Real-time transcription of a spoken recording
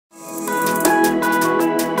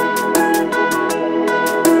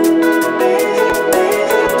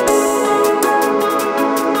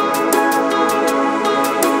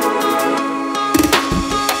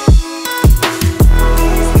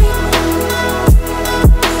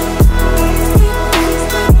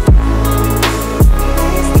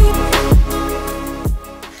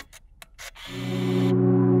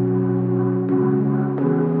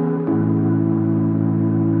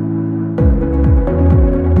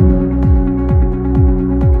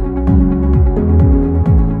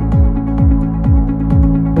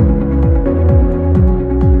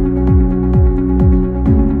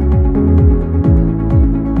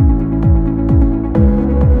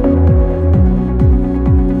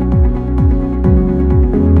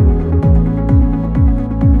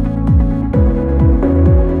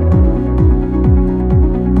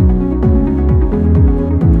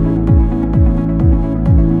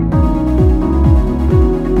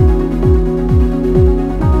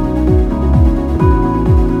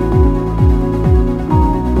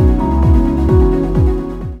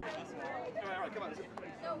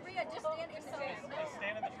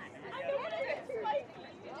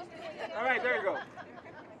there you go.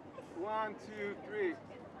 1, 2, 3.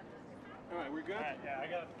 All right, we're good? All right, yeah, I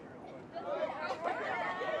got it.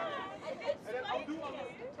 And then I'll do one more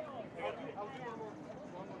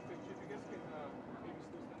picture. If you guys can maybe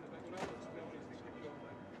still stand in the background, I'll explain what is the picture of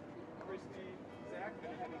Christy, Zach,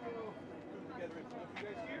 and then we can do together in front of you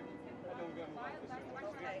guys here, and then we're going to move on to this one.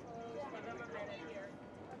 Okay.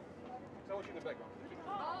 So I want you in the background.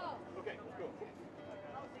 Oh. Okay, cool.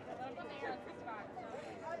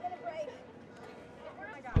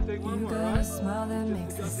 Take one more, right? Smile that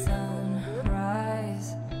makes the sun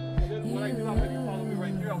rise. And then when I do, I'll make you follow me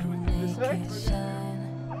right here. I'll do it this side.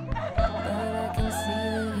 But I can see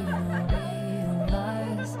that you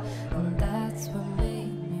realize, and that's what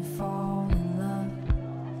made me fall in love.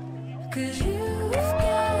 'Cause you've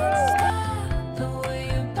got style, the way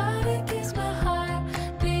your body keeps my heart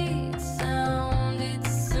beat sound.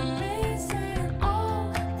 It's amazing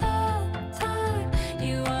all the time.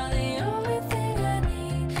 You are the only thing I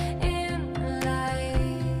need in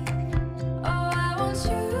life. Oh, I want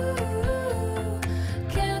you.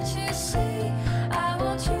 Can't you see? I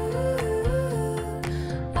want you.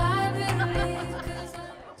 I believe 'cause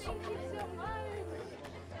thank you so much.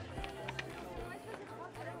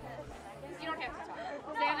 You don't have to talk.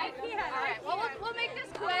 Sandy? All right. Well, we'll make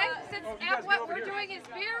this quick since what we're doing is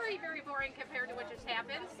very, very boring compared to what just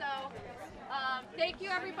happened. So, thank you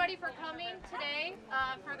everybody for coming today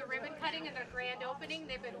for the ribbon cutting and the grand opening.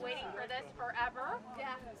 They've been waiting for this forever.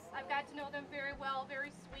 Yeah. I've got to know them very well.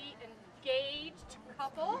 Very sweet, engaged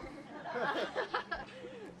couple.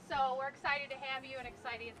 So we're excited to have you and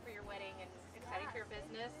excited for your wedding and excited for your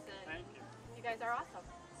business. And Thank you. you guys are awesome.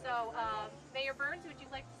 So, Mayor Burns, would you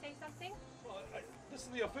like to say something? Well, this is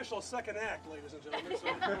the official second act, ladies and gentlemen.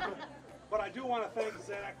 So, but I do want to thank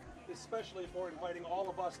Zach, especially for inviting all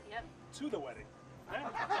of us to the wedding. Yeah.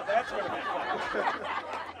 So that's going to be fun.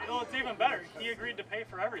 You know, it's even better. He agreed to pay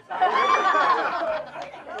for everything.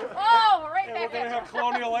 Oh, right And back we're going to have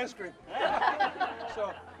colonial ice cream.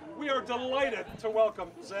 So we are delighted to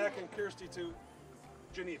welcome Zach and Kirsty to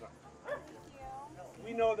Geneva.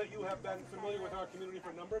 We know that you have been familiar with our community for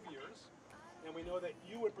a number of years, and we know that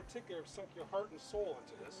you in particular have sunk your heart and soul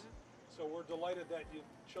into this. So we're delighted that you've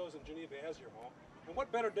chosen Geneva as your home. And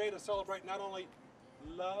what better day to celebrate not only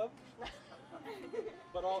love,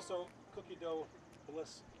 but also cookie dough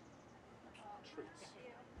bliss treats.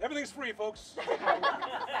 Everything's free, folks. So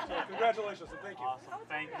congratulations and thank you. Awesome.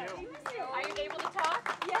 Thank you. Are you able to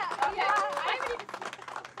talk? Yeah, Okay.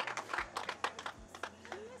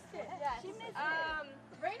 yeah. She missed it.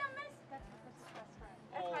 Raina missed. That's his best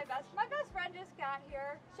friend. That's my best friend just got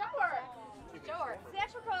here. Show her. Show her.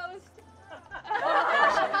 Zach proposed.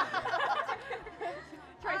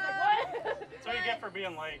 Troy's like, what? That's what you get for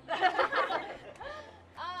being late. So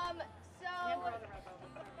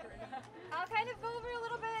I'll kind of go over a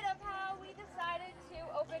little bit of how we decided to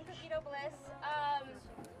open Cookie Dough Bliss.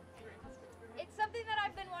 It's something that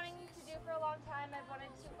I've been wanting to do for a long time. I've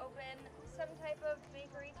wanted to open some type of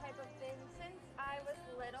bakery type of thing since I was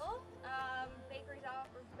little.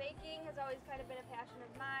 Baking has always kind of been a passion of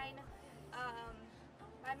mine.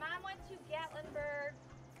 My mom went to Gatlinburg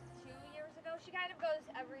 2 years ago. She kind of goes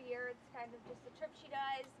every year. It's kind of just a trip she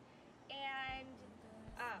does. And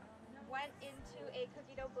went into a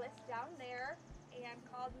Cookie Dough Bliss down there and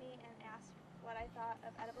called me and asked what I thought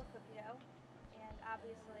of edible cookie dough. And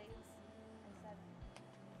obviously I said,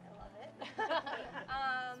 I love it.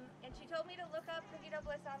 And she told me to look up Cookie Dough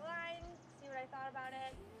Bliss online, see what I thought about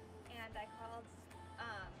it. And I called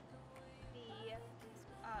the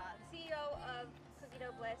CEO of Cookie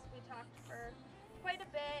Dough Bliss. We talked for quite a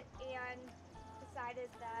bit and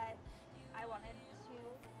decided that I wanted to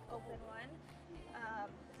open one.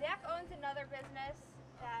 Zach owns another business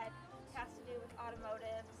that has to do with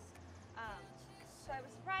automotives. So I was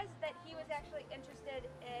surprised that he was actually interested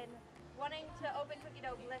in wanting to open Cookie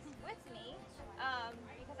Dough Bliss with me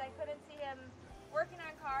because I couldn't see him working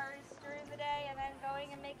on cars during the day and then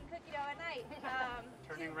going and making cookie dough at night.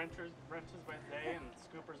 Turning wrenches by day and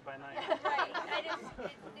scoopers by night. Right.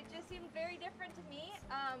 It just seemed very different to me,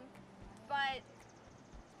 but it's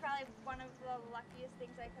probably one of the luckiest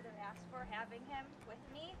things I could have asked for, having him with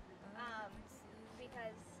me,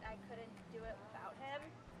 because I couldn't do it without him.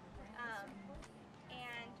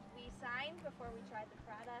 And we signed before we tried the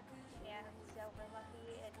product, and so we're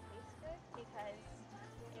lucky it tastes good because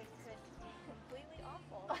it could be completely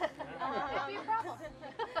awful. It'd be a problem.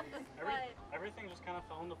 Everything just kind of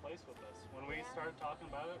fell into place with this. When we started talking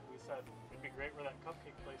about it, we said it'd be great where that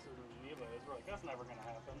cupcake place in Geneva is. We're like, that's never going to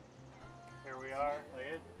happen. Here we are.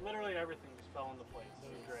 Like, literally everything just fell into place. It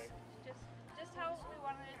was great. Just how we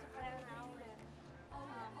wanted it to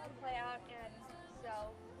play out and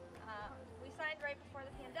right before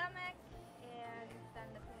the pandemic, and then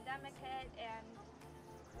the pandemic hit, and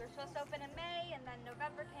we were supposed to open in May, and then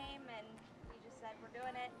November came, and we just said we're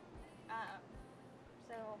doing it.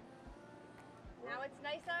 So now it's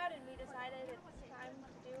nice out, and we decided it's time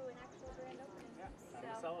to do an actual grand opening. Yeah, time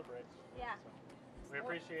to celebrate. Yeah. So, we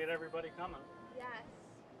appreciate everybody coming. Yes.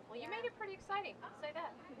 Well, you made it pretty exciting. I'll say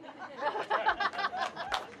that.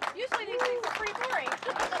 Usually these things are pretty boring.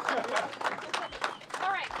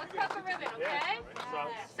 All right, let's cut the ribbon, okay?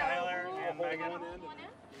 So, Skylar and Megan, one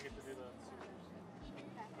in? you get to do the scissors.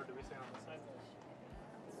 Or do we say on the side?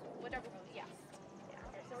 Whatever, yeah.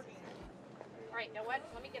 All right, now what?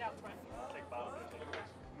 Let me get out front. Take bottom and take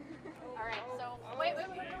first. All right, so wait. What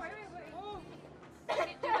do you do? We're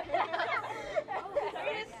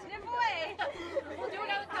gonna snip away. We'll do it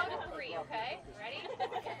on the count of 3, okay? Ready?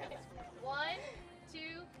 1, 2,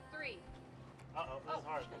 3. Uh-oh, this is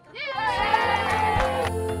hard. Yeah!